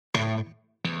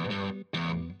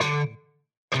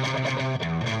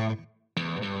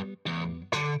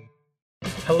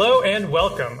Hello and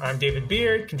welcome. I'm David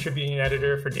Beard, contributing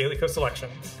editor for Daily Kos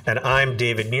Elections. And I'm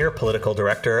David Neer, political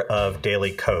director of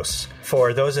Daily Kos.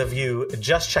 For those of you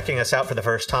just checking us out for the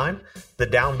first time, The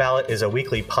Down Ballot is a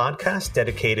weekly podcast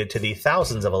dedicated to the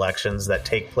thousands of elections that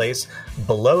take place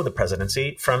below the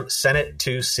presidency, from Senate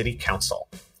to City Council.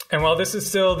 And while this is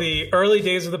still the early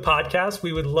days of the podcast,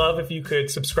 we would love if you could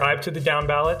subscribe to The Down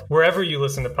Ballot wherever you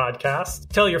listen to podcasts.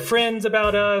 Tell your friends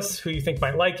about us, who you think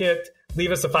might like it.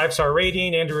 Leave us a 5-star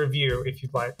rating and a review if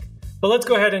you'd like. But let's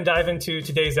go ahead and dive into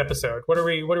today's episode. What are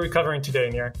we covering today,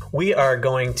 Neer? We are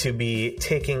going to be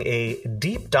taking a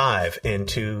deep dive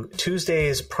into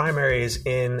Tuesday's primaries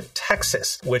in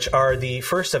Texas, which are the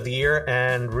first of the year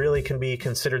and really can be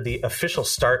considered the official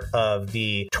start of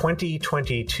the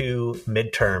 2022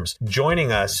 midterms.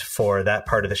 Joining us for that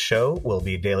part of the show will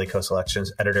be Daily Kos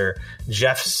Elections editor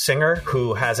Jeff Singer,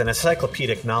 who has an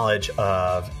encyclopedic knowledge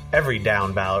of every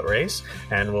down ballot race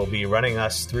and will be running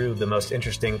us through the most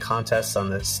interesting contests on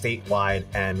the statewide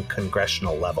and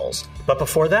congressional levels. But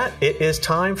before that, it is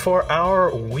time for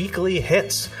our weekly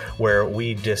hits, where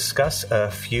we discuss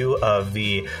a few of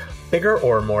the bigger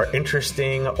or more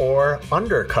interesting or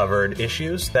undercovered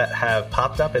issues that have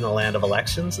popped up in the land of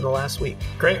elections in the last week.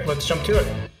 Great, let's jump to it.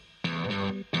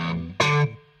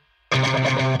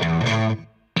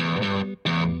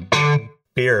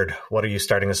 Beard, what are you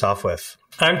starting us off with?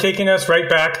 I'm taking us right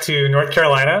back to North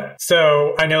Carolina.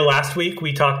 So I know last week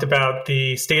we talked about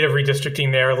the state of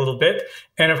redistricting there a little bit.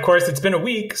 And of course, it's been a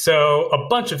week, so a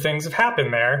bunch of things have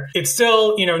happened there. It's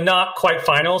still, not quite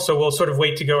final, so we'll sort of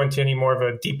wait to go into any more of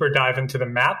a deeper dive into the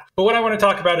map. But what I want to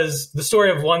talk about is the story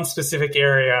of one specific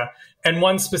area and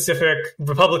one specific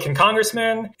Republican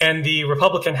congressman and the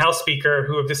Republican House Speaker,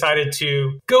 who have decided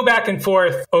to go back and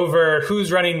forth over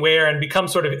who's running where and become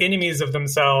sort of enemies of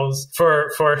themselves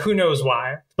for who knows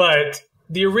why. But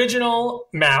the original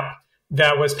map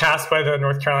that was passed by the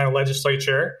North Carolina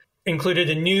legislature included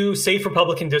a new safe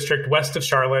Republican district west of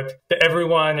Charlotte that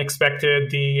everyone expected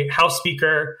the House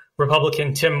Speaker,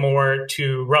 Republican Tim Moore,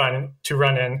 to run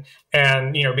in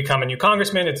and, become a new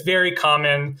congressman. It's very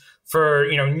common for,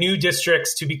 new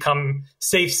districts to become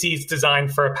safe seats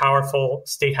designed for a powerful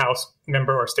state house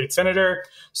member or state senator.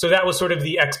 So that was sort of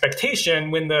the expectation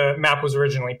when the map was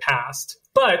originally passed.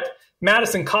 But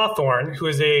Madison Cawthorn, who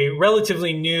is a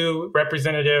relatively new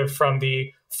representative from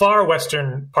the far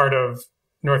western part of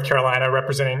North Carolina,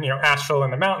 representing, Asheville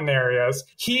and the mountain areas,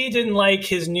 he didn't like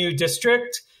his new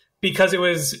district because it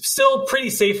was still pretty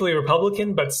safely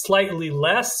Republican, but slightly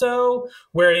less so,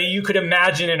 where you could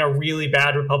imagine in a really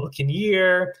bad Republican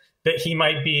year that he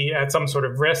might be at some sort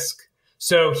of risk.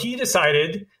 So he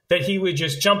decided that he would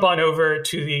just jump on over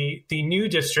to the new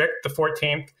district, the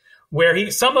 14th, where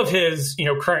some of his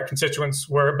current constituents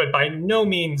were, but by no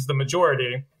means the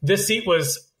majority. This seat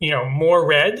was more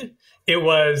red. It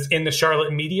was in the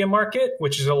Charlotte media market,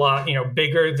 which is a lot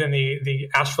bigger than the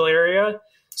Asheville area.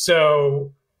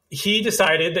 So he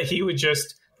decided that he would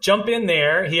just jump in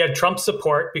there. He had Trump's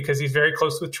support because he's very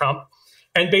close with Trump,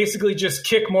 and basically just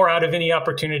kick Moore out of any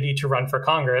opportunity to run for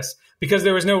Congress, because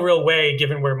there was no real way,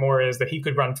 given where Moore is, that he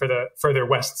could run for the further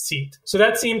west seat. So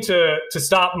that seemed to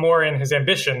stop Moore in his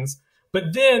ambitions.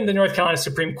 But then the North Carolina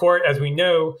Supreme Court, as we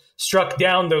know, struck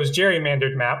down those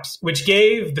gerrymandered maps, which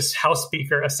gave this House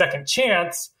Speaker a second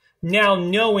chance, now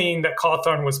knowing that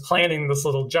Cawthorn was planning this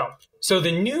little jump. So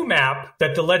the new map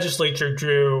that the legislature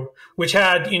drew, which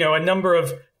had, a number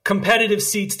of competitive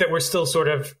seats that were still sort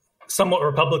of somewhat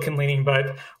Republican leaning,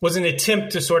 but was an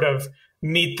attempt to sort of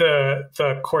meet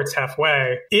the courts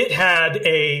halfway. It had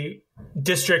a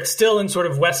district still in sort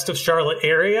of west of Charlotte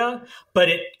area, but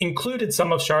it included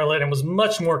some of Charlotte and was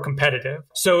much more competitive.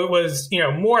 So it was,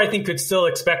 Moore, I think, could still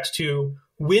expect to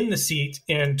win the seat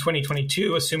in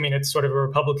 2022, assuming it's sort of a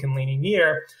Republican leaning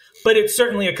year. But it's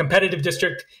certainly a competitive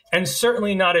district, and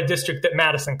certainly not a district that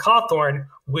Madison Cawthorn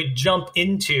would jump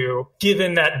into,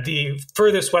 given that the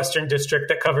furthest western district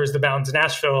that covers the bounds in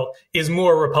Asheville is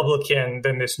more Republican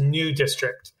than this new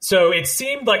district. So it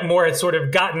seemed like Moore had sort of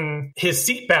gotten his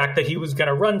seat back that he was going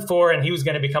to run for, and he was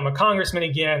going to become a congressman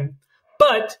again.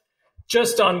 But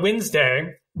just on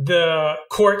Wednesday, the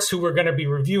courts who were going to be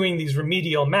reviewing these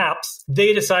remedial maps,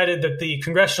 they decided that the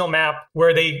congressional map,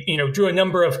 where they, drew a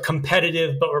number of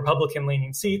competitive but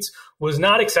Republican-leaning seats, was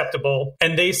not acceptable,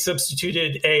 and they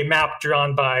substituted a map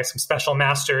drawn by some special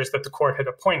masters that the court had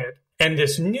appointed. And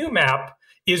this new map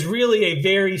is really a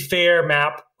very fair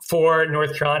map for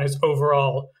North Carolina's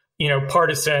overall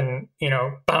partisan,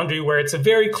 boundary, where it's a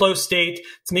very close state.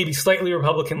 It's maybe slightly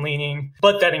Republican leaning,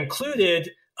 but that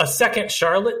included a second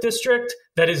Charlotte district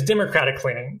that is Democratic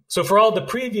leaning. So for all the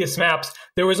previous maps,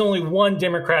 there was only one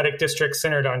Democratic district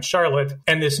centered on Charlotte.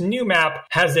 And this new map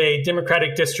has a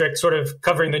Democratic district sort of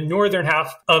covering the northern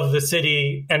half of the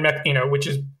city, and which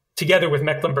is together with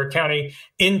Mecklenburg County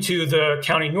into the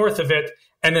county north of it.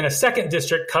 And then a second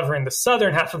district covering the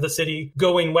southern half of the city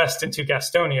going west into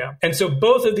Gastonia. And so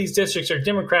both of these districts are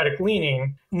Democratic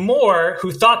leaning. Moore,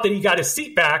 who thought that he got his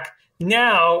seat back,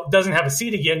 now doesn't have a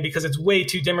seat again because it's way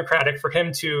too Democratic for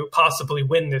him to possibly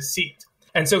win this seat.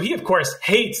 And so he, of course,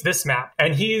 hates this map.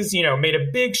 And he's, made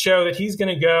a big show that he's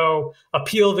going to go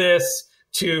appeal this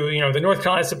to, the North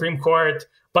Carolina Supreme Court,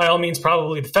 by all means,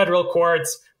 probably the federal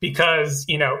courts, because,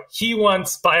 he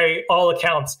wants, by all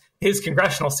accounts, his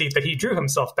congressional seat that he drew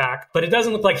himself back. But it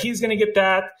doesn't look like he's going to get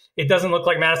that. It doesn't look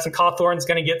like Madison Cawthorn's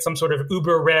going to get some sort of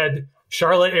uber red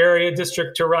Charlotte area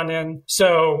district to run in.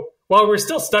 So while we're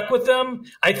still stuck with them,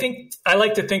 I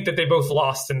like to think that they both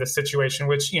lost in this situation,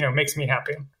 which, makes me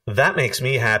happy. That makes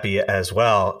me happy as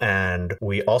well. And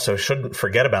we also shouldn't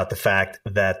forget about the fact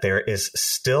that there is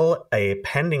still a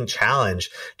pending challenge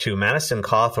to Madison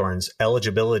Cawthorn's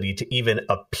eligibility to even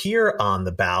appear on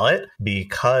the ballot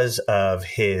because of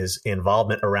his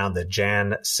involvement around the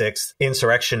Jan 6th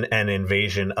insurrection and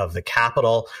invasion of the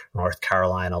Capitol. North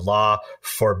Carolina law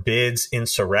forbids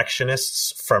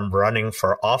insurrectionists from running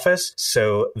for office.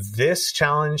 So this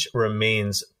challenge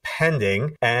remains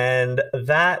pending, and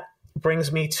that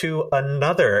brings me to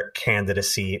another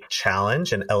candidacy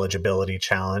challenge, an eligibility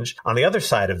challenge on the other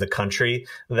side of the country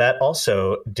that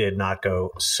also did not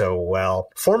go so well.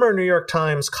 Former New York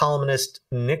Times columnist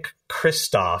Nick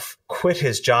Kristof quit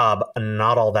his job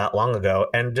not all that long ago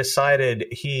and decided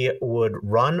he would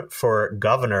run for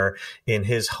governor in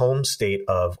his home state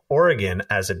of Oregon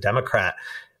as a Democrat.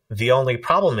 The only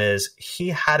problem is he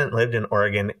hadn't lived in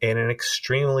Oregon in an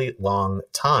extremely long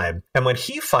time. And when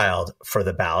he filed for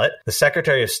the ballot, the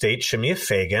Secretary of State, Shemia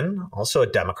Fagan, also a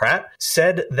Democrat,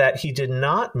 said that he did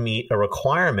not meet a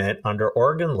requirement under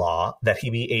Oregon law that he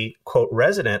be a, quote,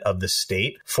 resident of the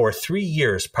state for 3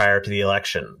 years prior to the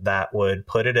election. That would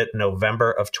put it at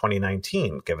November of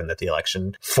 2019, given that the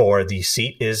election for the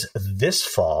seat is this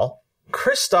fall.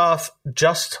 Kristof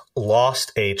just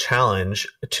lost a challenge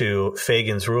to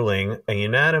Fagan's ruling. A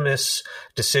unanimous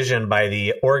decision by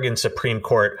the Oregon Supreme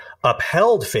Court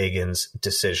upheld Fagan's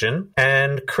decision,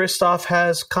 and Kristof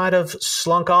has kind of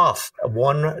slunk off.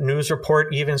 One news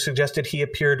report even suggested he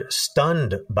appeared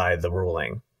stunned by the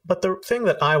ruling. But the thing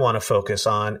that I want to focus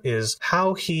on is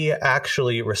how he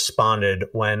actually responded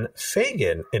when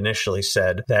Fagan initially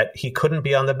said that he couldn't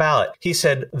be on the ballot. He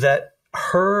said that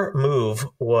her move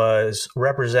was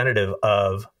representative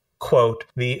of, quote,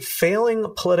 the failing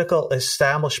political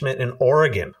establishment in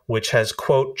Oregon, which has,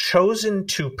 quote, chosen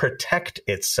to protect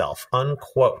itself,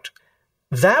 unquote.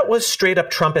 That was straight up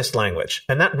Trumpist language,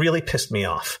 and that really pissed me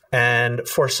off. And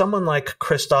for someone like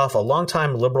Kristof, a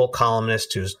longtime liberal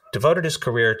columnist who's devoted his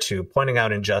career to pointing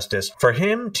out injustice, for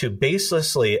him to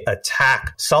baselessly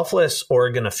attack selfless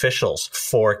Oregon officials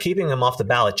for keeping him off the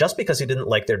ballot just because he didn't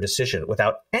like their decision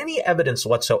without any evidence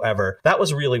whatsoever, that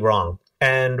was really wrong.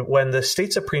 And when the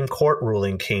state Supreme Court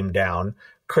ruling came down,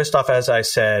 Kristof, as I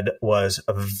said, was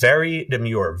very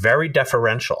demure, very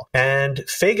deferential. And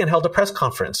Fagan held a press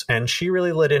conference, and she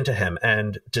really lit into him,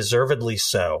 and deservedly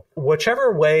so.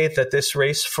 Whichever way that this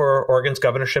race for Oregon's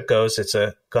governorship goes, it's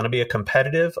going to be a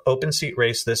competitive open seat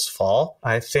race this fall.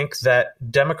 I think that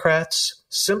Democrats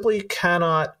simply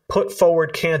cannot put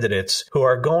forward candidates who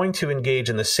are going to engage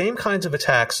in the same kinds of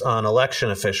attacks on election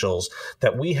officials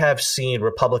that we have seen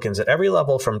Republicans at every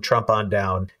level from Trump on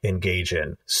down engage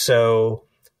in. So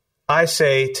I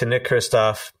say to Nick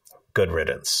Kristof, good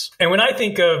riddance. And when I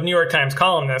think of New York Times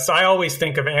columnists, I always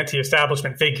think of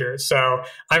anti-establishment figures. So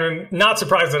I'm not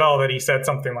surprised at all that he said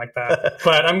something like that.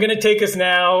 But I'm going to take us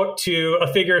now to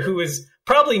a figure who is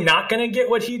probably not going to get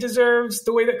what he deserves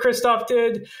the way that Kristof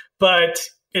did, but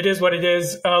it is what it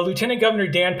is. Lieutenant Governor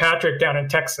Dan Patrick down in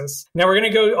Texas. Now, we're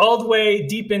going to go all the way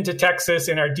deep into Texas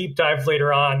in our deep dive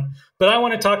later on, but I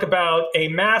want to talk about a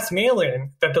mass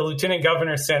mailing that the lieutenant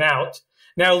governor sent out.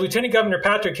 Now, Lieutenant Governor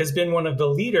Patrick has been one of the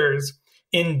leaders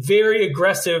in very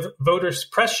aggressive voter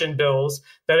suppression bills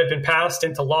that have been passed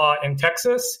into law in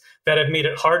Texas that have made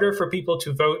it harder for people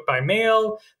to vote by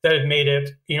mail, that have made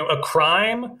it, a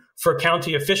crime for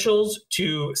county officials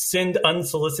to send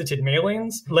unsolicited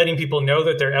mailings, letting people know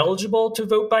that they're eligible to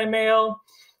vote by mail.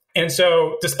 And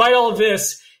so despite all of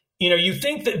this, you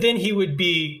think that then he would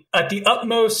be at the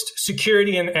utmost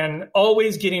security and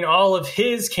always getting all of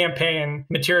his campaign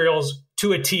materials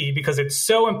to a T because it's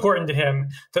so important to him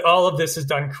that all of this is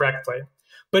done correctly.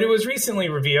 But it was recently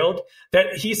revealed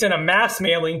that he sent a mass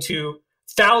mailing to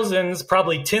thousands,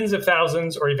 probably tens of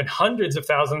thousands or even hundreds of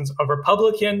thousands of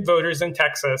Republican voters in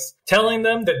Texas, telling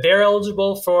them that they're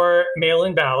eligible for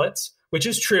mail-in ballots, which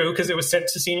is true because it was sent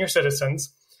to senior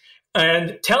citizens,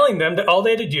 and telling them that all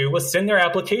they had to do was send their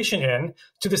application in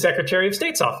to the Secretary of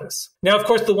State's office. Now, of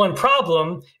course, the one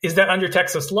problem is that under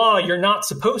Texas law, you're not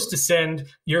supposed to send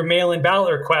your mail-in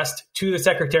ballot request to the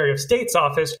Secretary of State's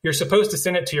office. You're supposed to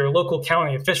send it to your local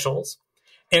county officials.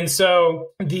 And so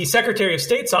the Secretary of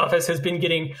State's office has been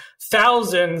getting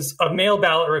thousands of mail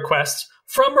ballot requests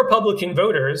from Republican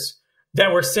voters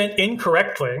that were sent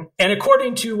incorrectly. And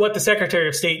according to what the Secretary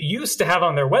of State used to have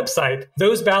on their website,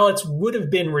 those ballots would have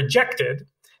been rejected.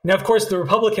 Now, of course, the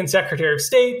Republican Secretary of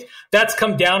State, that's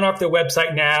come down off their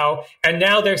website now. And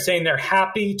now they're saying they're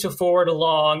happy to forward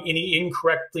along any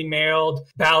incorrectly mailed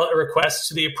ballot requests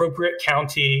to the appropriate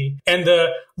county. And the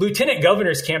Lieutenant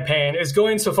Governor's campaign is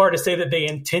going so far to say that they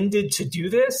intended to do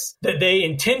this, that they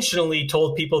intentionally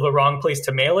told people the wrong place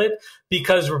to mail it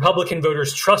because Republican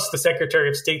voters trust the Secretary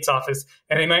of State's office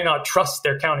and they might not trust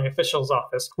their county official's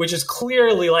office, which is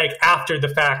clearly like after the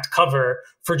fact cover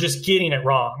for just getting it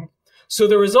wrong. So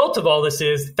the result of all this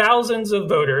is thousands of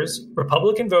voters,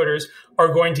 Republican voters,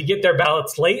 are going to get their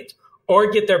ballots late or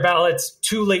get their ballots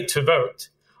too late to vote,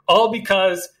 all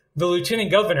because the lieutenant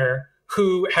governor,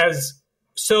 who has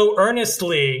so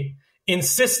earnestly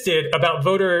insisted about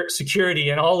voter security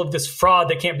and all of this fraud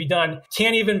that can't be done,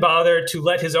 can't even bother to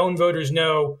let his own voters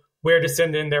know where to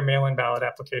send in their mail-in ballot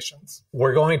applications.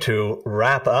 We're going to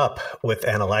wrap up with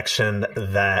an election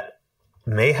that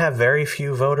may have very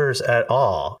few voters at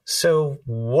all. So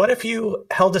what if you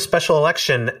held a special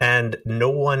election and no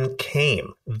one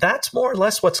came? That's more or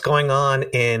less what's going on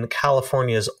in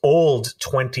California's old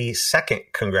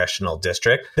 22nd congressional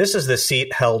district. This is the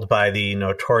seat held by the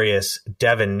notorious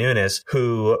Devin Nunes,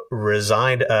 who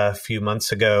resigned a few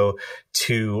months ago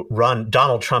to run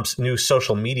Donald Trump's new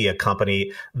social media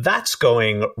company. That's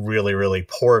going really, really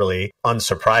poorly,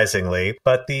 unsurprisingly.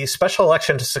 But the special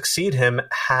election to succeed him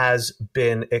has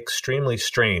been extremely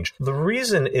strange. The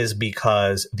reason is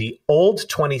because the old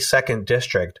 22nd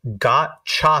district got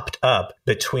chopped up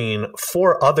between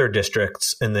 4 other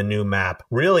districts in the new map,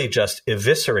 really just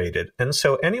eviscerated. And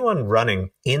so anyone running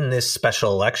in this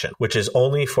special election, which is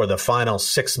only for the final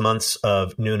 6 months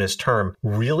of Nunes' term,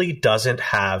 really doesn't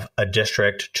have a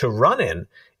district to run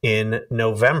in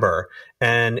November.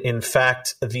 And in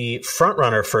fact, the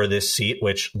frontrunner for this seat,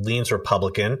 which leans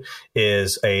Republican,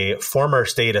 is a former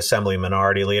state assembly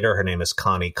minority leader. Her name is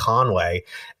Connie Conway.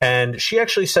 And she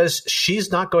actually says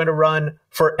she's not going to run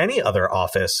for any other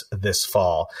office this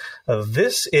fall.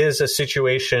 This is a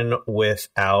situation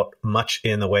without much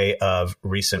in the way of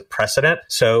recent precedent.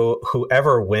 So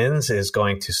whoever wins is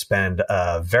going to spend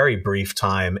a very brief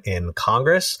time in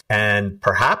Congress, and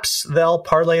perhaps they'll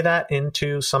parlay that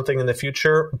into something in the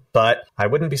future. But I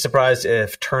wouldn't be surprised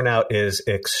if turnout is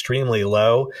extremely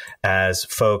low as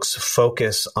folks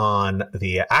focus on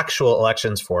the actual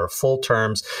elections for full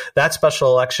terms. That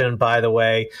special election, by the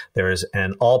way, there is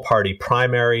an all-party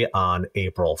primary on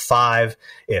April 5.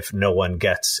 If no one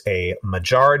gets a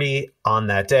majority on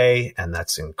that day, and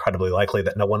that's incredibly likely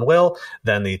that no one will,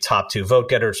 then the top 2 vote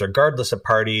getters, regardless of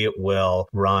party, will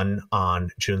run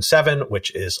on June 7,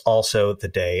 which is also the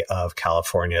day of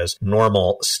California's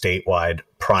normal statewide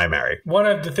primary. One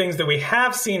of the things that we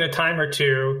have seen a time or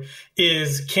two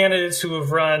is candidates who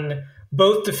have run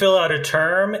both to fill out a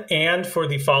term and for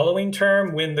the following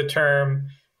term when the term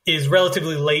is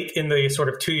relatively late in the sort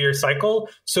of 2-year cycle.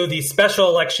 So the special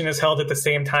election is held at the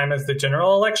same time as the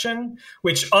general election,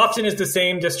 which often is the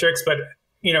same districts, but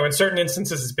in certain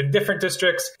instances, it's been different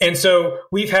districts. And so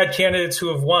we've had candidates who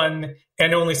have won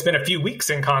and only spent a few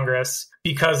weeks in Congress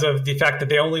because of the fact that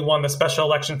they only won the special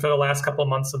election for the last couple of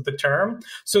months of the term.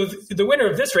 So the winner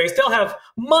of this race, they'll have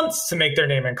months to make their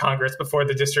name in Congress before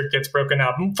the district gets broken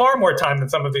up. Far more time than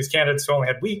some of these candidates who only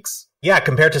had weeks. Yeah,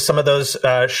 compared to some of those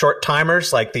short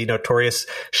timers like the notorious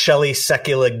Shelley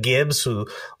Sekula Gibbs, who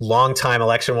longtime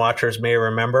election watchers may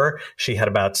remember. She had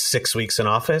about 6 weeks in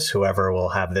office. Whoever will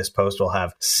have this post will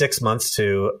have 6 months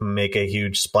to make a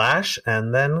huge splash,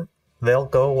 and then they'll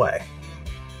go away.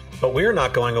 But we're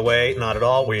not going away, not at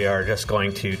all. We are just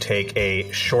going to take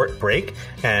a short break.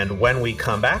 And when we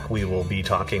come back, we will be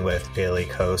talking with Daily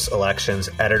Kos elections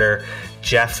editor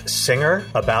Jeff Singer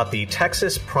about the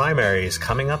Texas primaries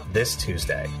coming up this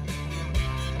Tuesday.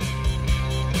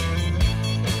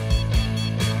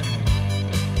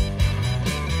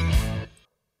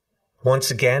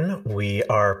 Once again, we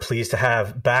are pleased to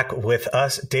have back with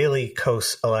us Daily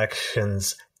Kos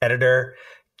elections editor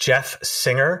Jeff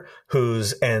Singer,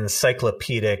 whose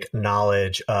encyclopedic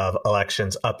knowledge of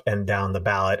elections up and down the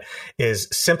ballot is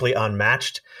simply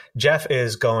unmatched. Jeff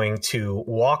is going to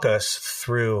walk us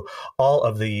through all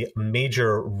of the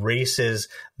major races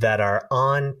that are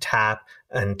on tap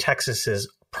in Texas's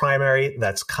primary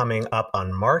that's coming up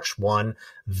on March 1,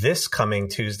 this coming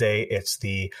Tuesday. It's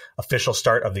the official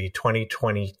start of the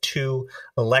 2022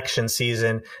 election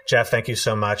season. Jeff, thank you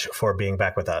so much for being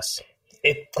back with us.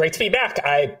 It's great to be back.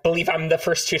 I believe I'm the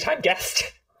first two-time guest.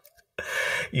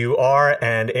 You are,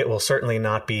 and it will certainly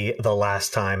not be the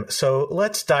last time. So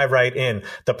let's dive right in.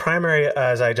 The primary,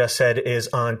 as I just said, is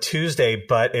on Tuesday,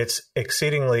 but it's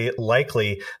exceedingly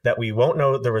likely that we won't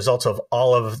know the results of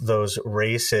all of those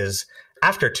races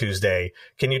after Tuesday.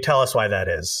 Can you tell us why that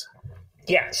is?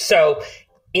 Yeah, so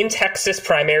in Texas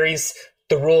primaries,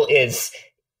 the rule is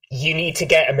you need to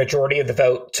get a majority of the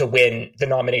vote to win the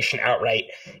nomination outright.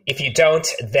 If you don't,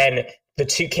 then the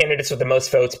two candidates with the most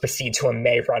votes proceed to a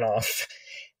May runoff.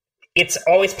 It's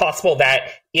always possible that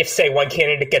if, say, one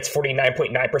candidate gets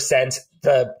 49.9%,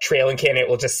 the trailing candidate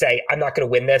will just say, I'm not going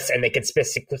to win this, and they can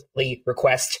specifically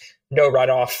request no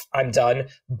runoff, I'm done.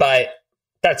 But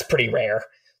that's pretty rare.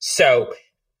 So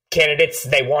candidates,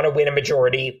 they want to win a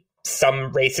majority.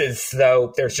 Some races,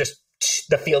 though,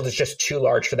 the field is just too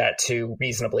large for that to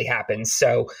reasonably happen.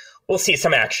 So we'll see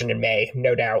some action in May,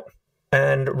 no doubt.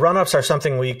 And runoffs are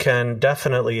something we can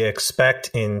definitely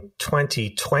expect. In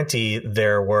 2020,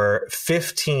 there were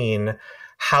 15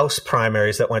 House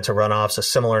primaries that went to runoffs, a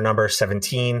similar number,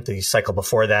 17, the cycle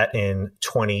before that in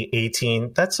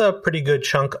 2018. That's a pretty good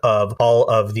chunk of all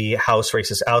of the House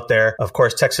races out there. Of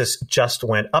course, Texas just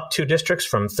went up 2 districts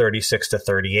from 36 to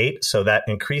 38, so that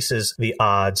increases the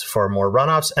odds for more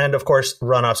runoffs. And of course,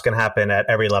 runoffs can happen at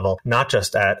every level, not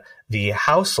just at the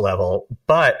House level,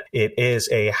 but it is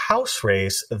a House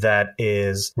race that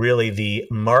is really the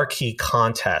marquee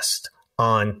contest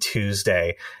on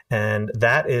Tuesday. And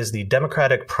that is the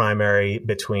Democratic primary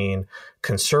between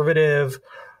conservative,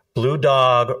 blue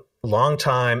dog,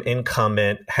 longtime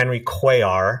incumbent Henry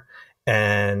Cuellar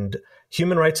and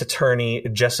human rights attorney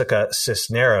Jessica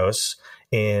Cisneros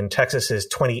in Texas's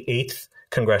 28th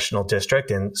congressional district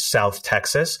in South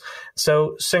Texas.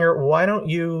 So, Singer, why don't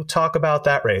you talk about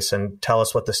that race and tell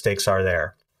us what the stakes are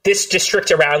there? This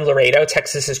district around Laredo,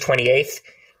 Texas's 28th,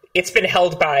 it's been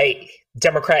held by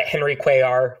Democrat Henry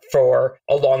Cuellar for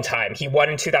a long time. He won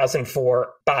in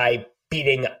 2004 by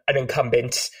beating an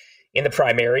incumbent in the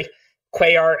primary.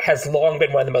 Cuellar has long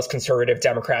been one of the most conservative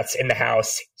Democrats in the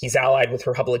House. He's allied with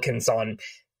Republicans on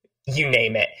you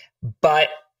name it. But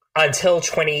until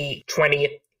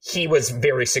 2020, he was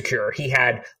very secure. He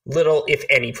had little, if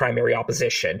any, primary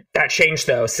opposition. That changed,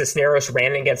 though. Cisneros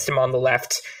ran against him on the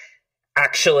left,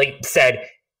 actually said,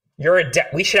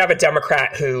 we should have a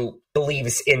Democrat who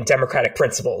believes in democratic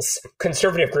principles.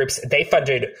 Conservative groups, they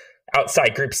funded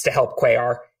outside groups to help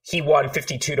Cuellar. He won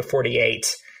 52 to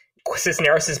 48.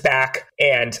 Cisneros is back,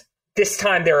 and this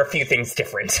time there are a few things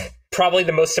different. Probably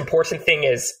the most important thing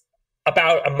is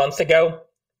about a month ago,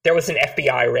 there was an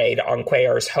FBI raid on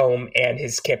Cuellar's home and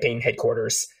his campaign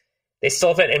headquarters. They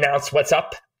still haven't announced what's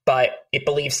up, but it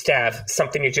believes to have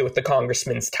something to do with the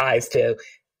congressman's ties to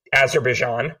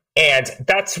Azerbaijan. And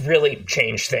that's really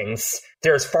changed things.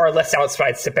 There's far less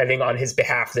outside spending on his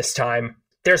behalf this time.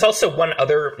 There's also one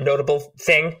other notable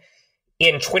thing.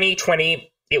 In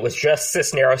 2020, it was just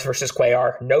Cisneros versus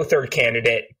Cuellar, no third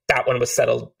candidate. That one was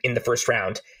settled in the first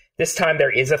round. This time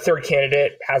there is a third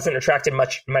candidate, hasn't attracted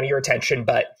much money or attention,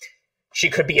 but she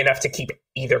could be enough to keep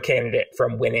either candidate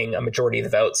from winning a majority of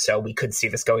the vote. So we could see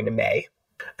this going to May.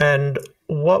 And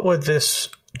what would this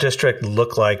district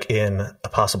look like in a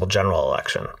possible general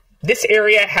election? This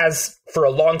area has, for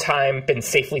a long time, been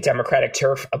safely Democratic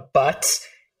turf, but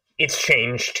it's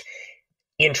changed.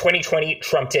 In 2020,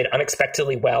 Trump did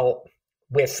unexpectedly well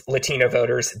with Latino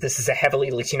voters. This is a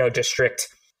heavily Latino district.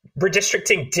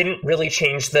 Redistricting didn't really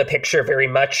change the picture very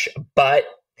much, but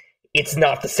it's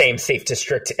not the same safe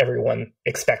district everyone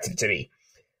expected it to be.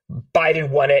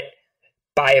 Biden won it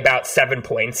by about 7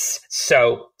 points,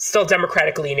 so still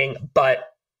Democratic leaning, but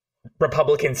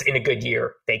Republicans in a good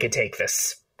year, they could take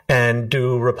this. And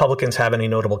do Republicans have any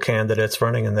notable candidates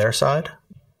running in their side?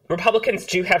 Republicans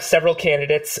do have several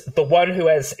candidates. The one who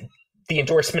has the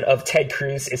endorsement of Ted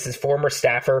Cruz is his former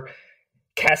staffer,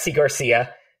 Cassie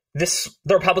Garcia. The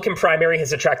Republican primary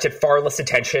has attracted far less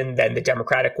attention than the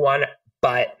Democratic one,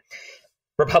 but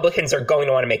Republicans are going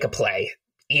to want to make a play.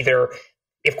 Either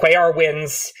if Cuellar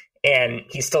wins and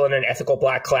he's still in an ethical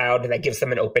black cloud, that gives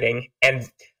them an opening.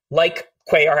 And like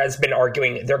Cuellar has been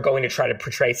arguing, they're going to try to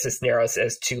portray Cisneros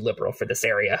as too liberal for this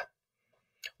area.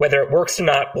 Whether it works or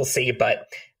not, we'll see, but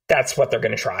that's what they're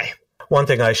going to try. One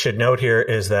thing I should note here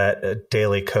is that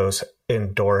Daily Kos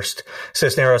endorsed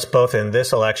Cisneros both in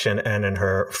this election and in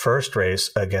her first race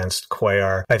against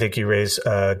Cuellar. I think you raise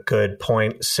a good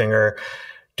point, Singer.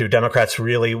 Do Democrats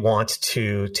really want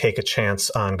to take a chance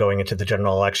on going into the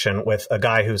general election with a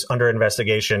guy who's under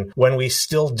investigation when we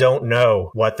still don't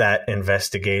know what that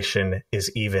investigation is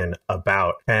even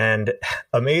about? And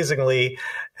amazingly,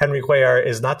 Henry Cuellar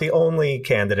is not the only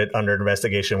candidate under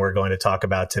investigation we're going to talk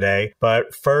about today.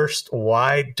 But first,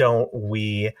 why don't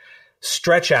we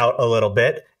stretch out a little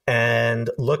bit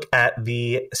and look at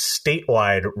the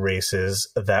statewide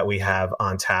races that we have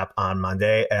on tap on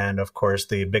Monday. And of course,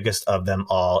 the biggest of them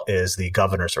all is the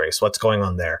governor's race. What's going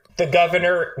on there? The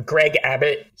governor, Greg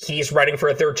Abbott, he's running for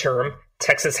a third term.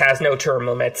 Texas has no term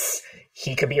limits.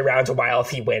 He could be around a while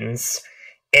if he wins.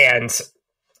 And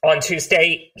on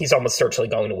Tuesday, he's almost certainly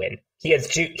going to win.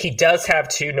 He does have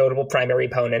two notable primary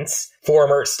opponents,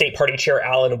 former state party chair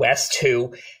Allen West,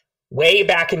 who way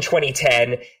back in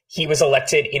 2010, he was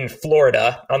elected in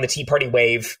Florida on the Tea Party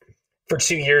wave. For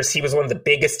 2 years, he was one of the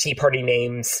biggest Tea Party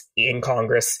names in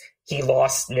Congress. He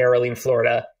lost narrowly in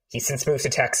Florida. He since moved to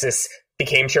Texas,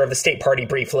 became chair of the state party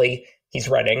briefly. He's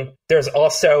running. There's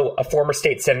also a former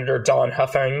state senator, Don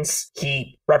Huffines.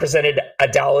 He represented a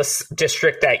Dallas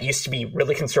district that used to be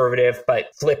really conservative, but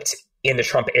flipped in the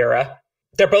Trump era.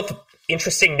 They're both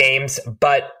interesting names,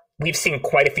 but we've seen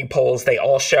quite a few polls. They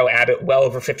all show Abbott well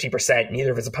over 50%.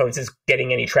 Neither of his opponents is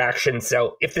getting any traction.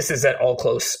 So if this is at all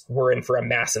close, we're in for a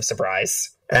massive surprise.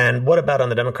 And what about on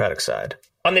the Democratic side?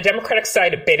 On the Democratic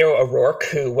side, Beto O'Rourke,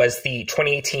 who was the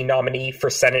 2018 nominee for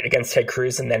Senate against Ted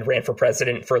Cruz and then ran for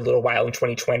president for a little while in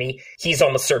 2020, he's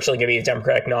almost certainly going to be a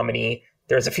Democratic nominee.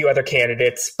 There's a few other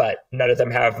candidates, but none of them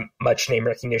have much name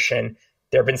recognition.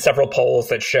 There have been several polls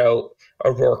that show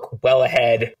O'Rourke well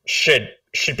ahead. Should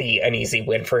be an easy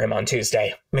win for him on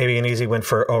Tuesday. Maybe an easy win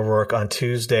for O'Rourke on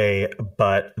Tuesday,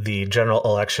 but the general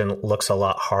election looks a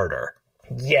lot harder.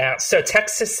 Yeah, so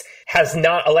Texas has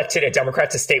not elected a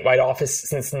Democrat to statewide office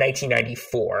since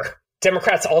 1994.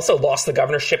 Democrats also lost the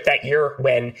governorship that year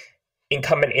when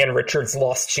incumbent Ann Richards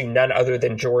lost to none other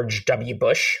than George W.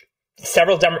 Bush.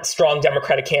 Several strong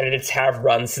Democratic candidates have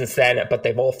run since then, but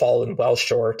they've all fallen well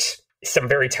short. Some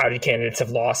very touted candidates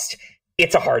have lost.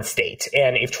 It's a hard state.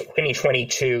 And if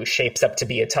 2022 shapes up to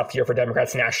be a tough year for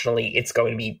Democrats nationally, it's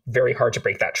going to be very hard to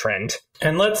break that trend.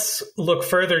 And let's look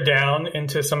further down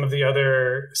into some of the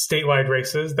other statewide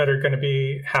races that are going to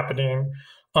be happening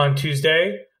on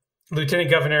Tuesday.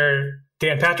 Lieutenant Governor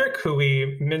Dan Patrick, who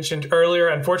we mentioned earlier,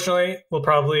 unfortunately, will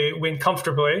probably win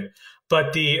comfortably.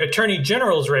 But the Attorney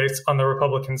General's race on the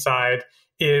Republican side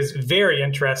is very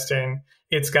interesting.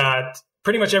 It's got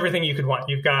pretty much everything you could want.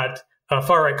 You've got a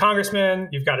far-right congressman,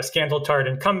 you've got a scandal-tarred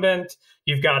incumbent,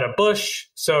 you've got a Bush.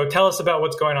 So tell us about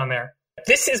what's going on there.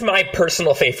 This is my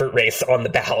personal favorite race on the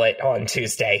ballot on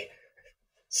Tuesday.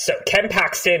 So Ken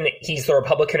Paxton, he's the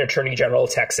Republican Attorney General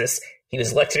of Texas. He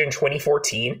was elected in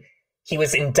 2014. He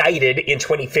was indicted in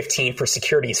 2015 for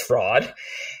securities fraud.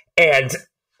 And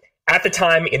at the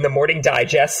time, in the Morning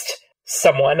Digest,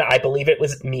 someone, I believe it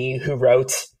was me, who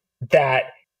wrote that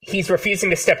he's refusing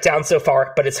to step down so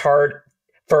far, but it's hard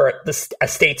for a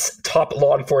state's top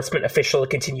law enforcement official to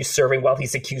continue serving while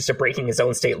he's accused of breaking his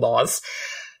own state laws.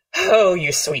 Oh,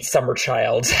 you sweet summer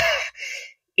child.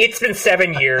 It's been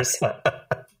 7 years.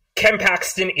 Ken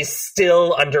Paxton is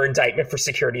still under indictment for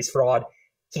securities fraud.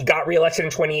 He got reelected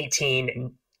in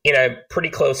 2018 in a pretty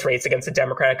close race against a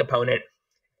Democratic opponent.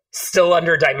 Still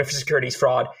under indictment for securities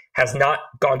fraud, has not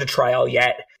gone to trial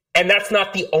yet. And that's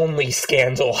not the only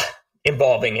scandal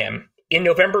involving him. In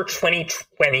November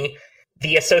 2020,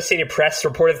 the Associated Press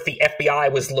reported that the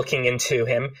FBI was looking into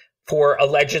him for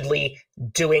allegedly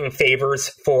doing favors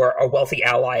for a wealthy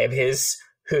ally of his,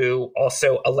 who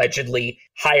also allegedly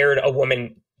hired a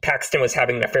woman Paxton was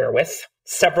having an affair with.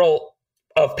 Several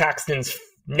of Paxton's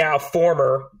now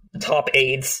former top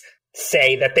aides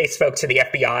say that they spoke to the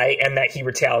FBI and that he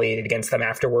retaliated against them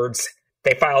afterwards.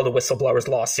 They filed a whistleblower's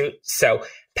lawsuit. So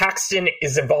Paxton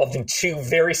is involved in two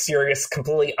very serious,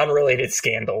 completely unrelated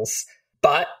scandals.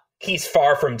 But he's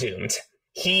far from doomed.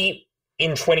 He,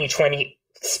 in 2020,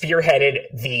 spearheaded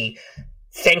the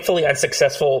thankfully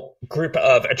unsuccessful group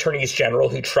of attorneys general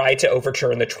who tried to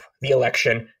overturn the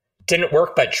election. Didn't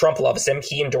work, but Trump loves him.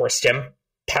 He endorsed him.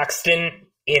 Paxton,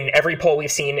 in every poll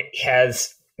we've seen,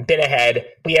 has been ahead.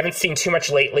 We haven't seen too much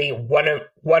lately.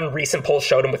 One recent poll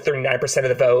showed him with 39% of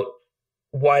the vote.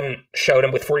 One showed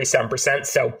him with 47%.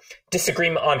 So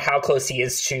disagreement on how close he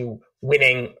is to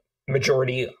winning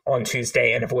majority on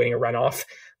Tuesday and avoiding a runoff,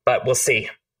 but we'll see.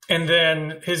 And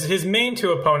then his main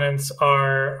two opponents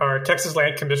are Texas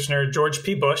Land Commissioner George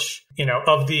P. Bush,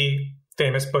 of the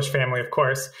famous Bush family, of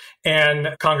course,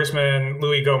 and Congressman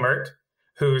Louis Gohmert,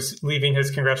 who's leaving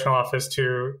his congressional office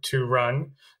to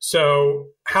run. So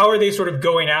how are they sort of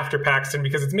going after Paxton?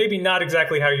 Because it's maybe not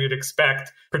exactly how you'd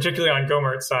expect, particularly on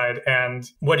Gohmert's side. And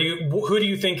who do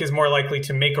you think is more likely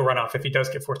to make a runoff if he does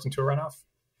get forced into a runoff?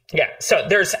 Yeah, so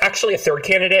there's actually a third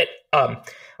candidate,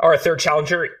 or a third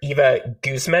challenger, Eva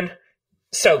Guzman.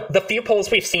 So the few polls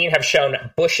we've seen have shown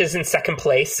Bush is in second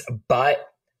place, but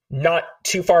not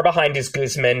too far behind is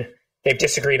Guzman. They've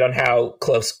disagreed on how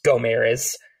close Gohmert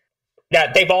is.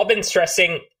 Now, they've all been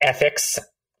stressing ethics.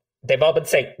 They've all been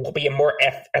saying we'll be a more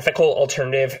ethical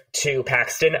alternative to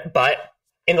Paxton. But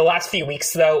in the last few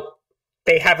weeks, though,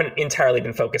 they haven't entirely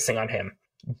been focusing on him.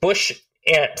 Bush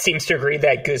seems to agree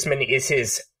that Guzman is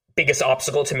his biggest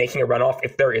obstacle to making a runoff,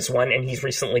 if there is one, and he's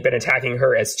recently been attacking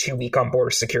her as too weak on border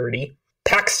security.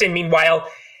 Paxton, meanwhile,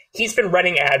 he's been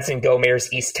running ads in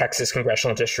Gohmert's East Texas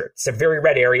congressional district. It's a very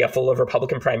red area full of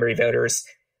Republican primary voters.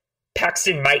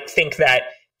 Paxton might think that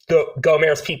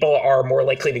Gohmert's people are more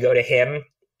likely to go to him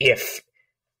if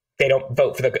they don't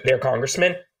vote for their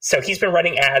congressman. So he's been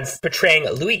running ads portraying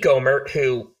Louis Gohmert,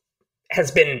 who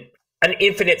has been an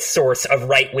infinite source of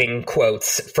right-wing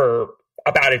quotes for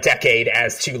about a decade,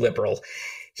 as too liberal.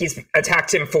 He's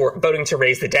attacked him for voting to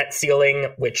raise the debt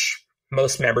ceiling, which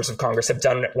most members of Congress have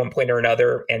done at one point or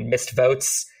another, and missed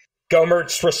votes.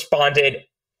 Gohmert's responded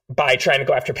by trying to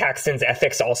go after Paxton's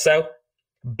ethics also.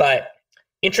 But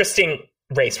interesting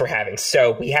race we're having.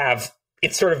 So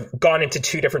it's sort of gone into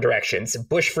two different directions: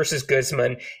 Bush versus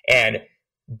Guzman and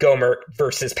Gohmert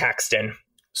versus Paxton.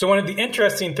 So one of the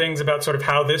interesting things about sort of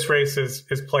how this race is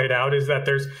played out is that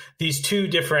there's these two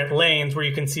different lanes where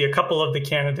you can see a couple of the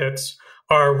candidates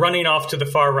are running off to the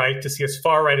far right to see as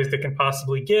far right as they can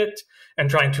possibly get and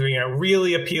trying to,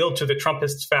 really appeal to the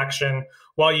Trumpist faction,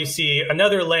 while you see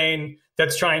another lane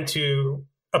that's trying to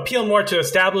appeal more to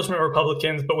establishment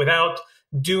Republicans, but without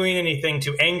doing anything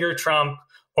to anger Trump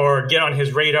or get on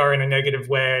his radar in a negative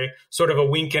way, sort of a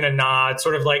wink and a nod,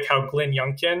 sort of like how Glenn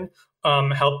Youngkin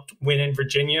helped win in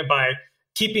Virginia by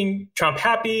keeping Trump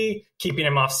happy, keeping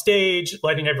him off stage,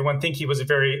 letting everyone think he was a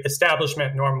very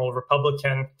establishment, normal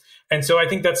Republican. And so I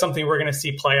think that's something we're going to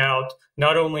see play out,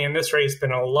 not only in this race, but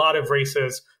in a lot of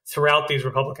races throughout these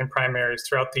Republican primaries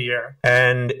throughout the year.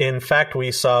 And in fact,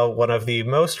 we saw one of the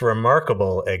most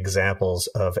remarkable examples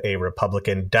of a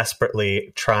Republican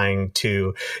desperately trying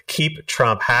to keep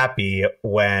Trump happy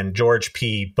when George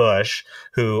P. Bush,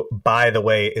 who, by the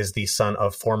way, is the son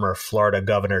of former Florida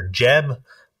Governor Jeb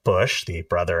Bush, the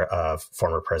brother of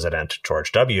former President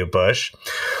George W. Bush,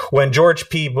 when George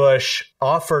P. Bush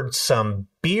offered some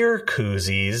beer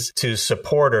koozies to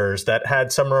supporters that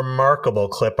had some remarkable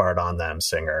clip art on them,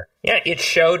 Singer. Yeah, it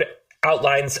showed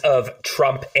outlines of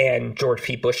Trump and George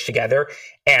P. Bush together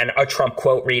and a Trump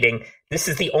quote reading, "This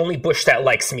is the only Bush that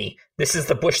likes me. This is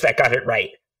the Bush that got it right.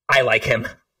 I like him."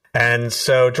 And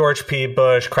so George P.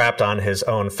 Bush crapped on his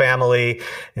own family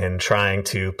in trying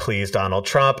to please Donald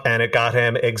Trump, and it got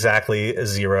him exactly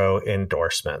 0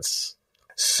 endorsements.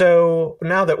 So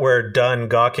now that we're done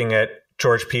gawking at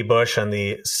George P. Bush and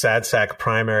the SADSAC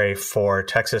primary for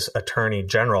Texas Attorney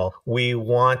General, we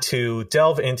want to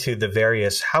delve into the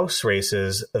various House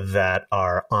races that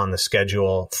are on the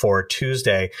schedule for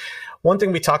Tuesday. One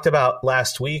thing we talked about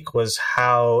last week was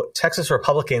how Texas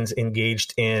Republicans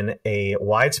engaged in a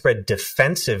widespread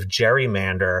defensive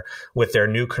gerrymander with their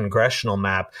new congressional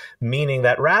map, meaning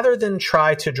that rather than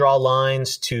try to draw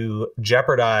lines to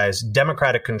jeopardize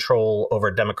Democratic control over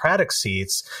Democratic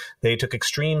seats, they took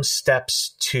extreme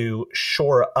steps to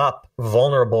shore up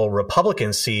vulnerable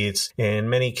Republican seats, in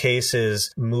many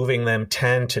cases moving them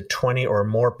 10 to 20 or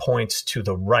more points to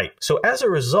the right. So as a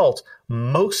result,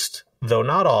 most, though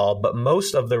not all, but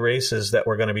most of the races that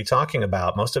we're going to be talking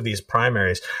about, most of these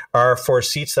primaries, are for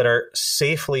seats that are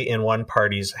safely in one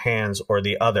party's hands or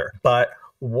the other. But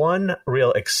one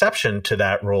real exception to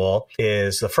that rule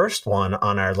is the first one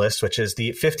on our list, which is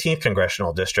the 15th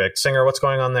Congressional District. Singer, what's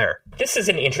going on there? This is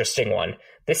an interesting one.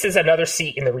 This is another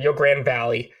seat in the Rio Grande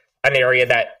Valley, an area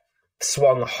that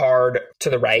swung hard to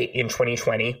the right in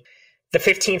 2020. The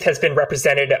 15th has been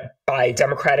represented by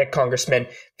Democratic Congressman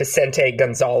Vicente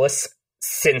Gonzalez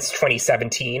since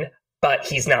 2017, but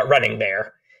he's not running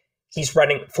there. He's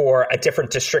running for a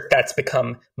different district that's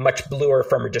become much bluer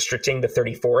from redistricting, the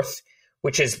 34th,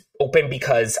 which is open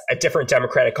because a different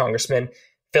Democratic Congressman,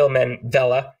 Philman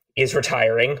Vela, is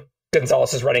retiring.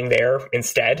 Gonzalez is running there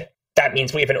instead. That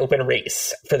means we have an open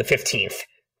race for the 15th.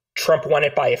 Trump won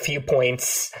it by a few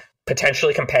points,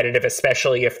 potentially competitive,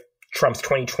 especially if Trump's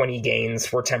 2020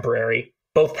 gains were temporary.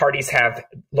 Both parties have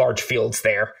large fields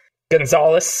there.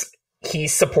 Gonzalez,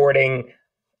 he's supporting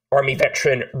Army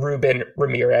veteran Ruben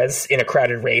Ramirez in a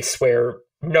crowded race where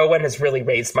no one has really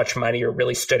raised much money or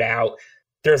really stood out.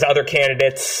 There's other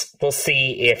candidates. We'll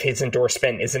see if his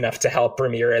endorsement is enough to help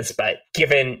Ramirez, but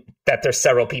given that there's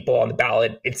several people on the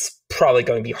ballot, it's probably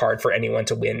going to be hard for anyone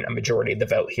to win a majority of the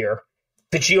vote here.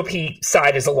 The GOP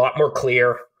side is a lot more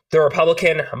clear. The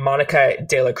Republican, Monica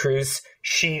De La Cruz,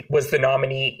 she was the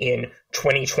nominee in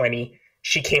 2020.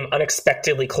 She came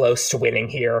unexpectedly close to winning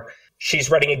here.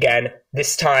 She's running again.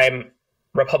 This time,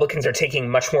 Republicans are taking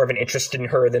much more of an interest in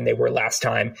her than they were last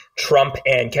time. Trump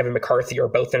and Kevin McCarthy are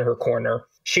both in her corner.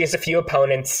 She has a few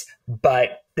opponents,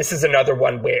 but this is another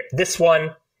one where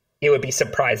it would be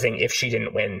surprising if she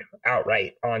didn't win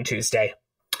outright on Tuesday.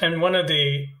 And one of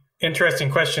the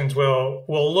interesting questions will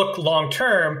look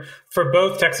long-term for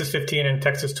both Texas 15 and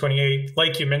Texas 28,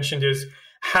 like you mentioned, is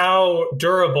how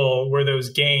durable were those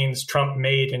gains Trump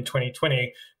made in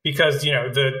 2020? Because,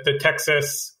 the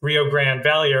Texas Rio Grande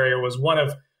Valley area was one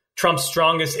of Trump's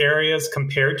strongest areas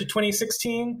compared to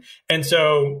 2016. And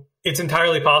so it's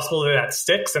entirely possible that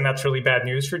sticks, and that's really bad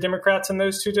news for Democrats in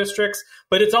those two districts.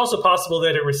 But it's also possible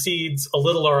that it recedes a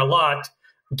little or a lot,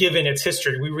 given its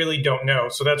history. We really don't know.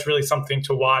 So that's really something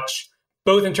to watch,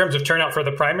 both in terms of turnout for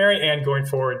the primary and going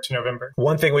forward to November.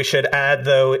 One thing we should add,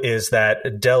 though, is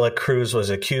that De La Cruz was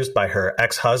accused by her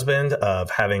ex-husband of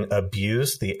having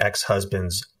abused the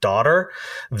ex-husband's daughter.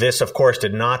 This, of course,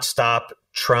 did not stop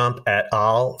Trump et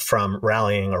al. From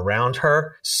rallying around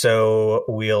her. So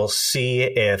we'll see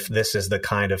if this is the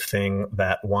kind of thing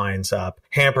that winds up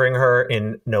hampering her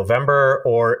in November,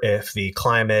 or if the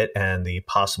climate and the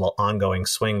possible ongoing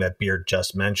swing that Beard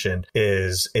just mentioned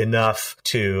is enough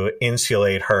to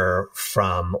insulate her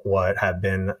from what have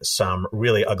been some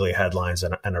really ugly headlines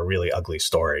and a really ugly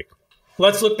story.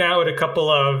 Let's look now at a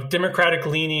couple of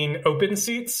Democratic-leaning open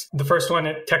seats. The first one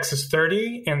at Texas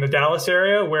 30 in the Dallas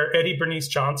area, where Eddie Bernice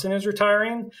Johnson is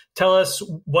retiring. Tell us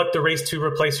what the race to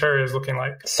replace her is looking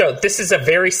like. So this is a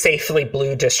very safely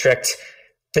blue district.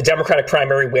 The Democratic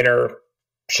primary winner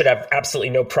should have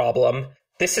absolutely no problem.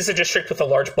 This is a district with a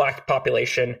large Black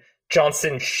population.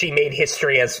 Johnson, she made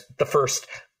history as the first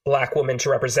Black woman to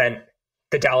represent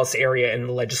the Dallas area in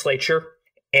the legislature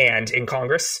and in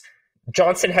Congress.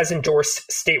 Johnson has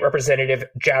endorsed State Representative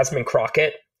Jasmine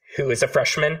Crockett, who is a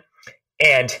freshman.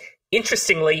 And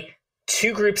interestingly,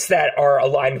 two groups that are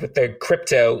aligned with the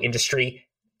crypto industry,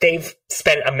 they've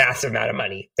spent a massive amount of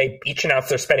money. They each announced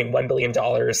they're spending $1 billion.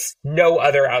 No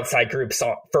other outside groups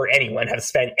for anyone have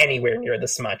spent anywhere near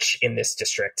this much in this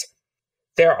district.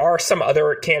 There are some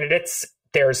other candidates.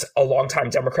 There's a longtime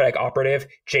Democratic operative,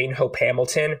 Jane Hope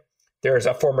Hamilton. There's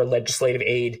a former legislative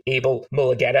aide, Abel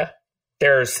Mulugeta.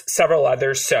 There's several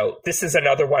others. So this is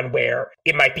another one where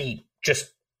it might be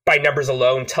just by numbers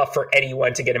alone tough for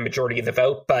anyone to get a majority of the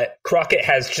vote. But Crockett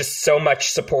has just so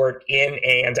much support in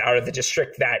and out of the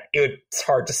district that it's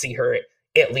hard to see her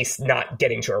at least not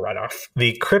getting to a runoff.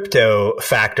 The crypto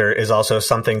factor is also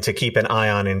something to keep an eye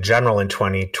on in general in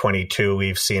 2022.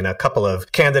 We've seen a couple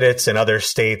of candidates in other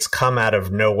states come out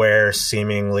of nowhere,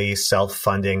 seemingly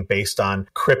self-funding based on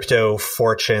crypto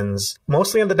fortunes,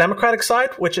 mostly on the Democratic side,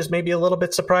 which is maybe a little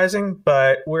bit surprising,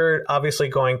 but we're obviously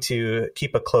going to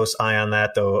keep a close eye on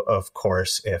that, though, of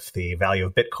course, if the value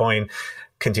of Bitcoin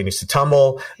continues to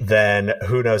tumble, then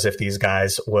who knows if these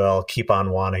guys will keep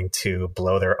on wanting to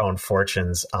blow their own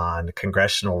fortunes on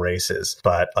congressional races.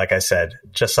 But like I said,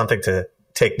 just something to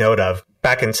take note of.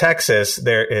 Back in Texas,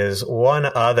 there is one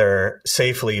other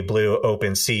safely blue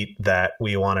open seat that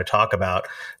we want to talk about.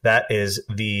 That is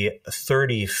the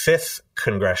 35th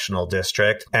congressional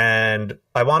district. And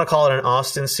I want to call it an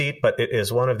Austin seat, but it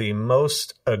is one of the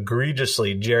most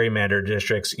egregiously gerrymandered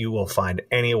districts you will find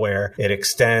anywhere. It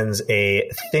extends a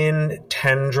thin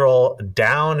tendril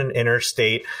down an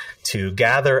interstate to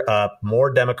gather up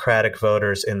more Democratic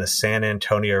voters in the San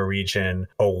Antonio region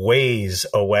a ways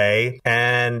away.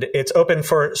 And it's open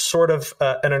for sort of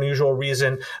an unusual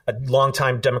reason. A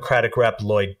longtime Democratic rep,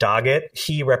 Lloyd Doggett,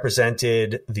 he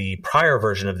represented the prior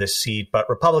version of this seat, but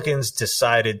Republicans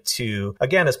decided to,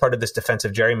 again, as part of this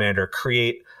defensive gerrymander,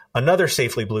 create another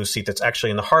safely blue seat that's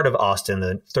actually in the heart of Austin,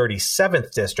 the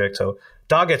 37th district. So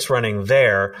Doggett's running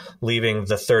there, leaving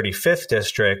the 35th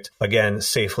district, again,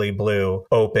 safely blue,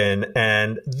 open.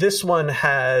 And this one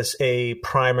has a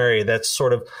primary that's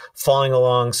sort of falling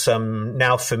along some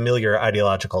now familiar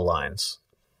ideological lines.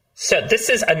 So this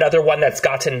is another one that's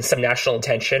gotten some national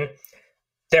attention.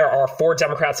 There are 4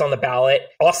 Democrats on the ballot.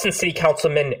 Austin City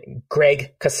Councilman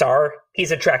Greg Casar,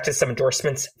 he's attracted some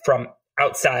endorsements from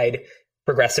outside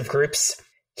progressive groups.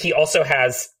 He also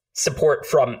has support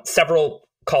from several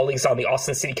colleagues on the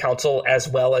Austin City Council, as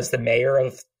well as the mayor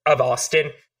of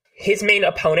Austin. His main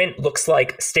opponent looks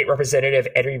like State Representative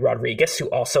Eddie Rodriguez, who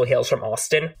also hails from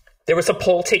Austin. There was a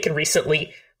poll taken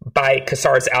recently by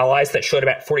Kassar's allies that showed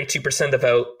about 42% of the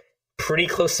vote, pretty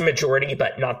close to majority,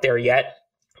 but not there yet,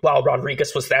 while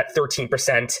Rodriguez was at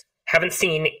 13%. Haven't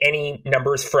seen any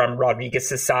numbers from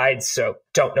Rodriguez's side, so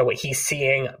don't know what he's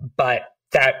seeing, but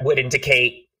that would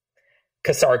indicate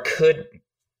Kassar could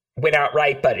win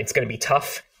outright, but it's going to be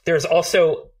tough. There's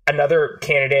also another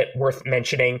candidate worth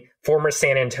mentioning, former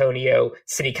San Antonio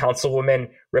City Councilwoman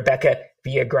Rebecca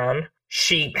Villagrán.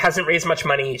 She hasn't raised much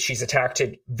money. She's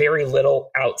attracted very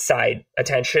little outside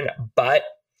attention, but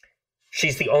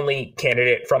she's the only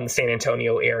candidate from the San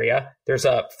Antonio area. There's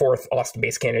a fourth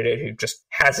Austin-based candidate who just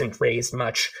hasn't raised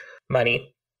much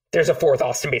money. There's a fourth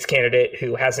Austin-based candidate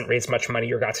who hasn't raised much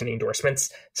money or gotten any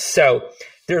endorsements. So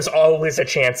there's always a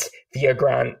chance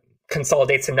Villagrán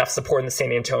consolidates enough support in the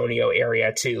San Antonio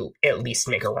area to at least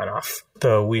make a runoff.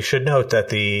 Though we should note that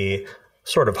the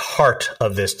sort of heart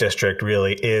of this district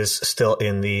really is still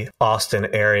in the Austin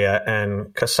area.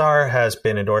 And Kassar has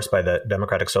been endorsed by the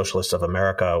Democratic Socialists of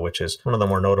America, which is one of the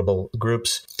more notable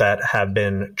groups that have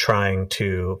been trying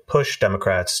to push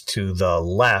Democrats to the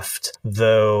left,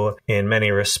 though in many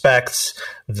respects,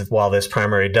 while this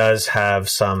primary does have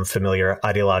some familiar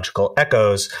ideological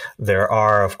echoes, there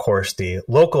are, of course, the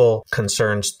local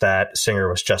concerns that Singer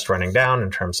was just running down in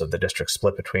terms of the district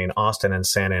split between Austin and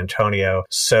San Antonio.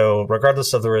 So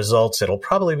regardless of the results, it'll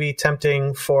probably be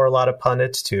tempting for a lot of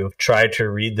pundits to try to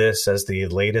read this as the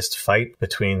latest fight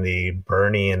between the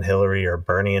Bernie and Hillary or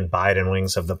Bernie and Biden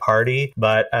wings of the party.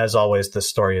 But as always, the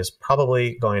story is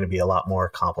probably going to be a lot more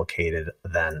complicated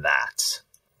than that.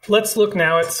 Let's look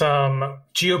now at some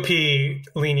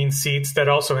GOP-leaning seats that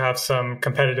also have some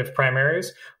competitive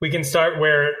primaries. We can start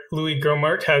where Louis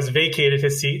Gohmert has vacated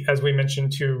his seat, as we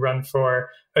mentioned, to run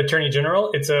for Attorney General.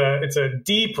 It's a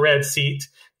deep red seat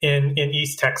in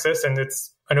East Texas, and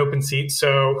it's an open seat.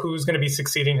 So who's going to be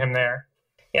succeeding him there?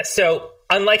 Yeah, so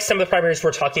unlike some of the primaries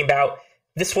we're talking about,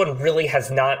 this one really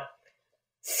has not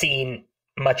seen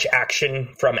much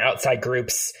action from outside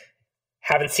groups.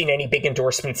 Haven't seen any big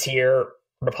endorsements here.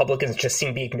 Republicans just seem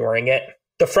to be ignoring it.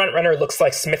 The frontrunner looks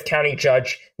like Smith County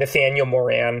Judge Nathaniel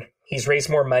Moran. He's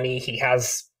raised more money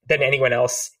than anyone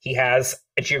else. He has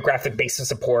a geographic base of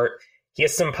support. He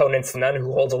has some opponents, none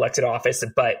who hold elected office,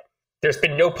 but there's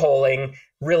been no polling,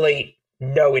 really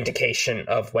no indication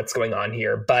of what's going on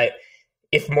here. But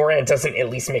if Moran doesn't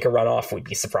at least make a runoff, we'd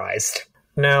be surprised.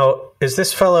 Now, is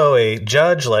this fellow a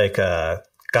judge, like a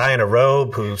guy in a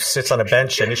robe who sits on a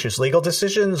bench and issues legal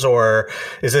decisions, or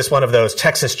is this one of those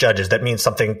Texas judges that means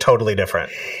something totally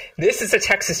different? This is a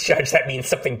Texas judge that means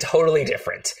something totally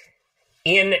different.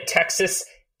 In Texas,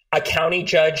 a county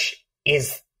judge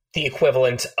is the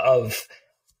equivalent of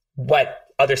what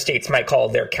other states might call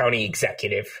their county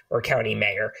executive or county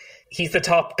mayor. He's the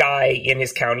top guy in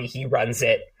his county. He runs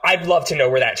it. I'd love to know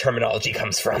where that terminology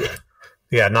comes from.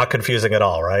 Yeah, not confusing at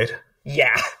all, right?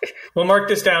 Yeah. We'll mark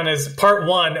this down as part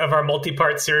one of our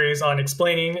multi-part series on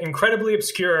explaining incredibly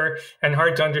obscure and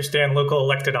hard to understand local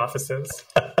elected offices.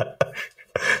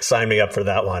 Sign me up for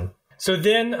that one. So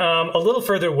then a little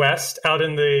further west, out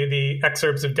in the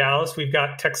exurbs of Dallas, we've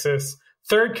got Texas'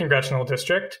 3rd congressional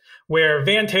district, where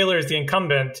Van Taylor is the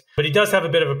incumbent, but he does have a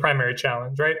bit of a primary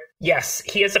challenge, right? Yes,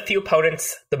 he has a few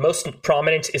opponents. The most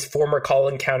prominent is former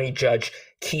Collin County Judge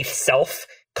Keith Self.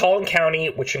 Collin County,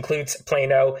 which includes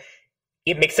Plano,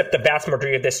 it makes up the vast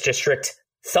majority of this district.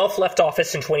 Self left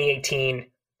office in 2018,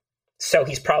 so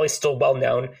he's probably still well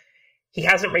known. He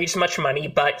hasn't raised much money,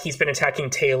 but he's been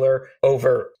attacking Taylor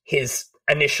over his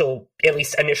initial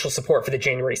support for the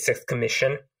January 6th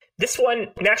commission. This one,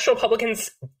 National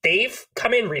Republicans, they've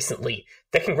come in recently.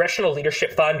 The Congressional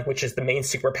Leadership Fund, which is the main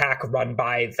super PAC run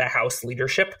by the House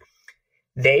leadership,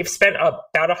 they've spent about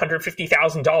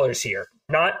 $150,000 here.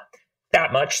 Not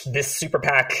that much. This super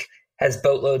PAC has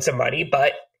boatloads of money,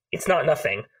 but it's not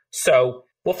nothing. So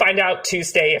we'll find out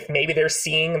Tuesday if maybe they're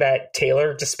seeing that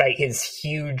Taylor, despite his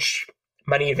huge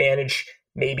money advantage,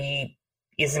 maybe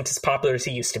isn't as popular as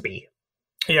he used to be.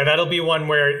 Yeah, that'll be one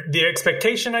where the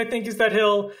expectation, I think, is that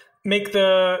he'll make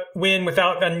the win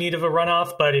without a need of a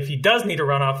runoff. But if he does need a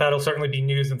runoff, that'll certainly be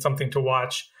news and something to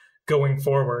watch going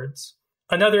forwards.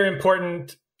 Another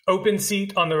important open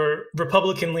seat on the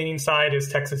Republican-leaning side is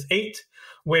Texas 8,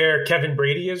 where Kevin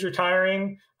Brady is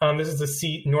retiring. This is the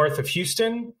seat north of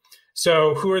Houston.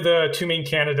 So who are the two main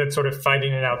candidates sort of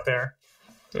fighting it out there?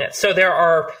 Yeah, so there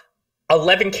are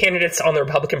 11 candidates on the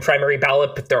Republican primary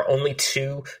ballot, but there are only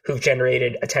 2 who've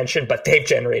generated attention, but they've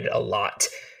generated a lot.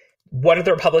 One of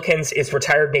the Republicans is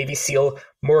retired Navy SEAL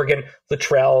Morgan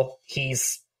Luttrell.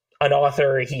 He's an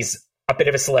author. He's a bit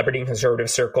of a celebrity in conservative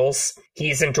circles.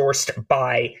 He's endorsed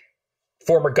by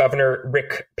former Governor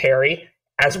Rick Perry,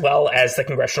 as well as the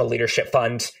Congressional Leadership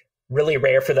Fund. Really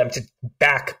rare for them to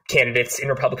back candidates in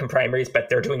Republican primaries, but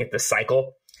they're doing it this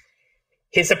cycle.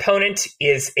 His opponent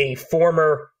is a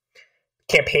former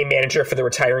campaign manager for the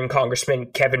retiring Congressman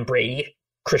Kevin Brady,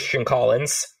 Christian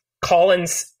Collins.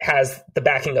 Collins has the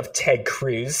backing of Ted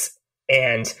Cruz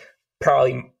and,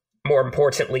 probably more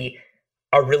importantly,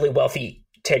 a really wealthy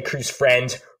Ted Cruz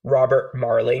friend, Robert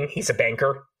Marling. He's a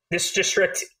banker. This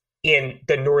district in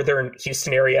the northern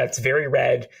Houston area, it's very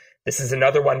red. This is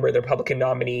another one where the Republican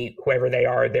nominee, whoever they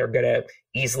are, they're going to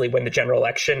easily win the general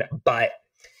election. But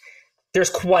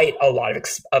there's quite a lot of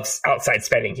outside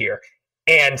spending here.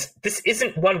 And this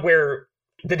isn't one where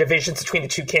the divisions between the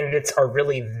two candidates are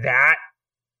really that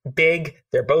big.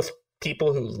 They're both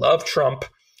people who love Trump,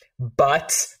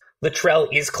 but Luttrell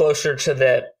is closer to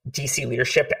the DC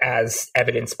leadership, as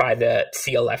evidenced by the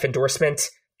CLF endorsement.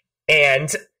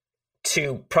 And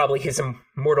to probably his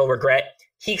immortal regret,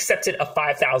 he accepted a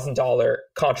 $5,000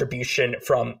 contribution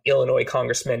from Illinois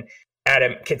Congressman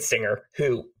Adam Kinzinger,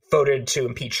 who voted to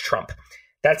impeach Trump.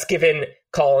 That's given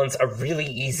Collins a really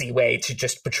easy way to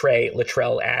just portray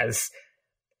Luttrell as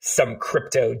some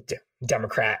crypto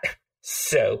Democrat.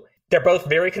 So they're both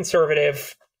very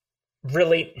conservative.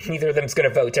 Really, neither of them is going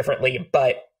to vote differently,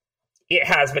 but it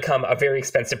has become a very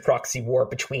expensive proxy war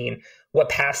between what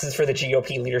passes for the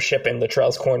GOP leadership in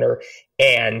Luttrell's corner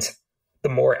and the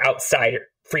more outside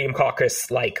Freedom Caucus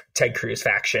like Ted Cruz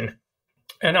faction.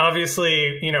 And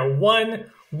obviously,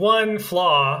 one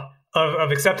flaw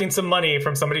of accepting some money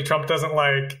from somebody Trump doesn't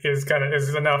like is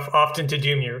enough often to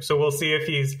doom you. So we'll see if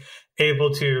he's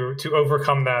able to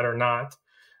overcome that or not.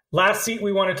 Last seat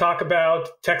we want to talk about,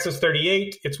 Texas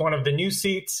 38. It's one of the new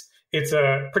seats. It's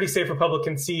a pretty safe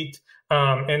Republican seat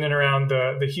in and around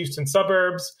the Houston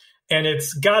suburbs. And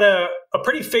it's got a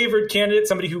pretty favored candidate,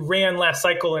 somebody who ran last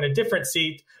cycle in a different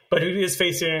seat, but who is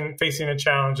facing a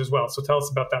challenge as well. So tell us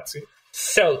about that seat.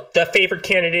 So the favored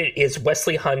candidate is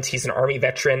Wesley Hunt. He's an Army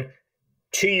veteran.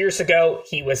 2 years ago,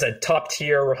 he was a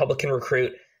top-tier Republican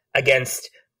recruit against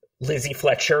Lizzie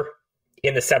Fletcher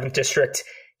in the 7th District.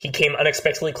 He came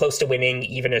unexpectedly close to winning,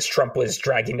 even as Trump was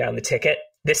dragging down the ticket.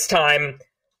 This time,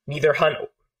 neither Hunt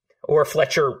or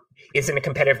Fletcher is in a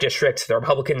competitive district. The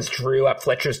Republicans drew up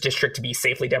Fletcher's district to be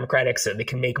safely Democratic so they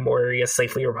can make more areas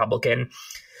safely Republican.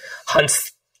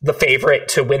 Hunt's the favorite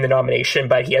to win the nomination,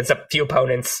 but he has a few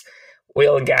opponents.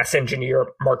 Oil and gas engineer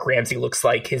Mark Ramsey looks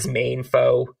like his main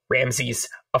foe. Ramsey's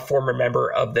a former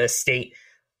member of the state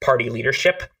party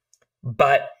leadership,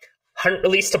 but Hunt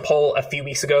released a poll a few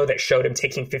weeks ago that showed him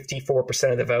taking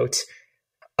 54% of the vote,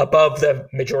 above the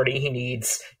majority he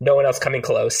needs. No one else coming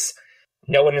close.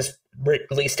 No one has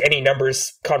released any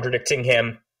numbers contradicting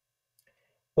him.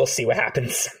 We'll see what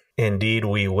happens. Indeed,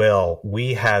 we will.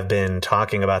 We have been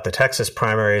talking about the Texas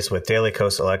primaries with Daily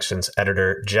Kos Elections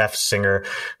editor Jeff Singer,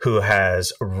 who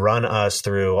has run us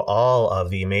through all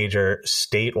of the major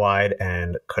statewide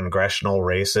and congressional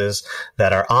races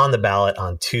that are on the ballot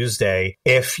on Tuesday.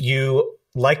 If you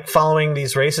like following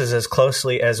these races as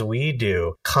closely as we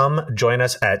do, come join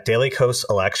us at Daily Kos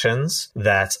Elections.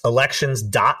 That's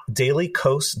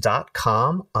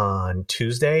elections.dailykos.com on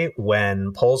Tuesday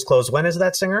when polls close. When is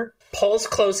that, Singer? Polls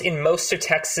close in most of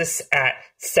Texas at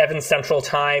 7 Central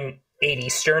Time, 8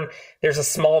 Eastern. There's a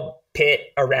small pit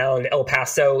around El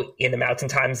Paso in the Mountain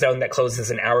Time Zone that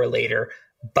closes an hour later,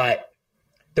 but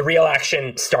the real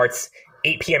action starts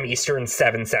 8 p.m. Eastern,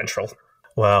 7 Central.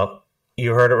 Well,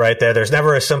 you heard it right there. There's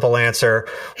never a simple answer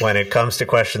when it comes to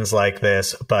questions like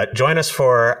this, but join us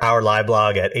for our live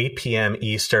blog at 8 p.m.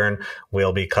 Eastern.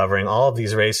 We'll be covering all of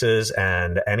these races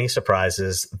and any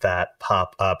surprises that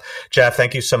pop up. Jeff,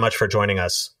 thank you so much for joining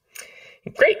us.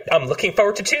 Great. I'm looking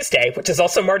forward to Tuesday, which is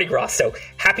also Mardi Gras, so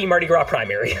happy Mardi Gras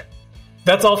primary.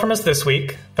 That's all from us this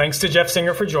week. Thanks to Jeff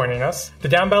Singer for joining us. The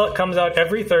Down Ballot comes out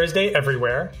every Thursday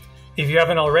everywhere. If you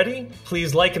haven't already,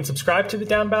 please like and subscribe to The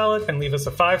Down Ballot and leave us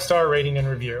a 5-star rating and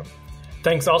review.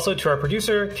 Thanks also to our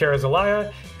producer, Kara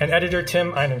Zelaya, and editor,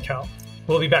 Tim Einenkel.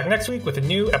 We'll be back next week with a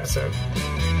new episode.